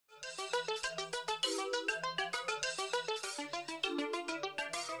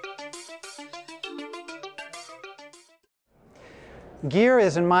GEER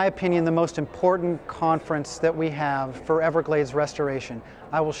is, in my opinion, the most important conference that we have for Everglades restoration.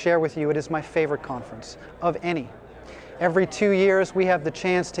 I will share with you, it is my favorite conference of any. Every 2 years we have the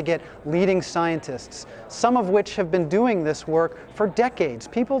chance to get leading scientists, some of which have been doing this work for decades,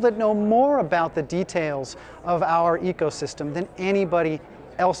 people that know more about the details of our ecosystem than anybody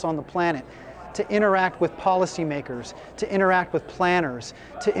else on the planet, to interact with policymakers, to interact with planners,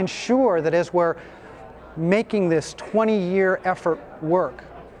 to ensure that as we're making this 20-year effort work,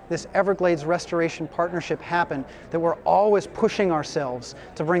 this Everglades Restoration Partnership happen, that we're always pushing ourselves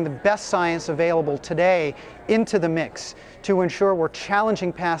to bring the best science available today into the mix, to ensure we're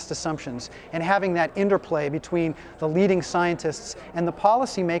challenging past assumptions and having that interplay between the leading scientists and the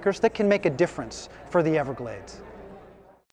policymakers that can make a difference for the Everglades.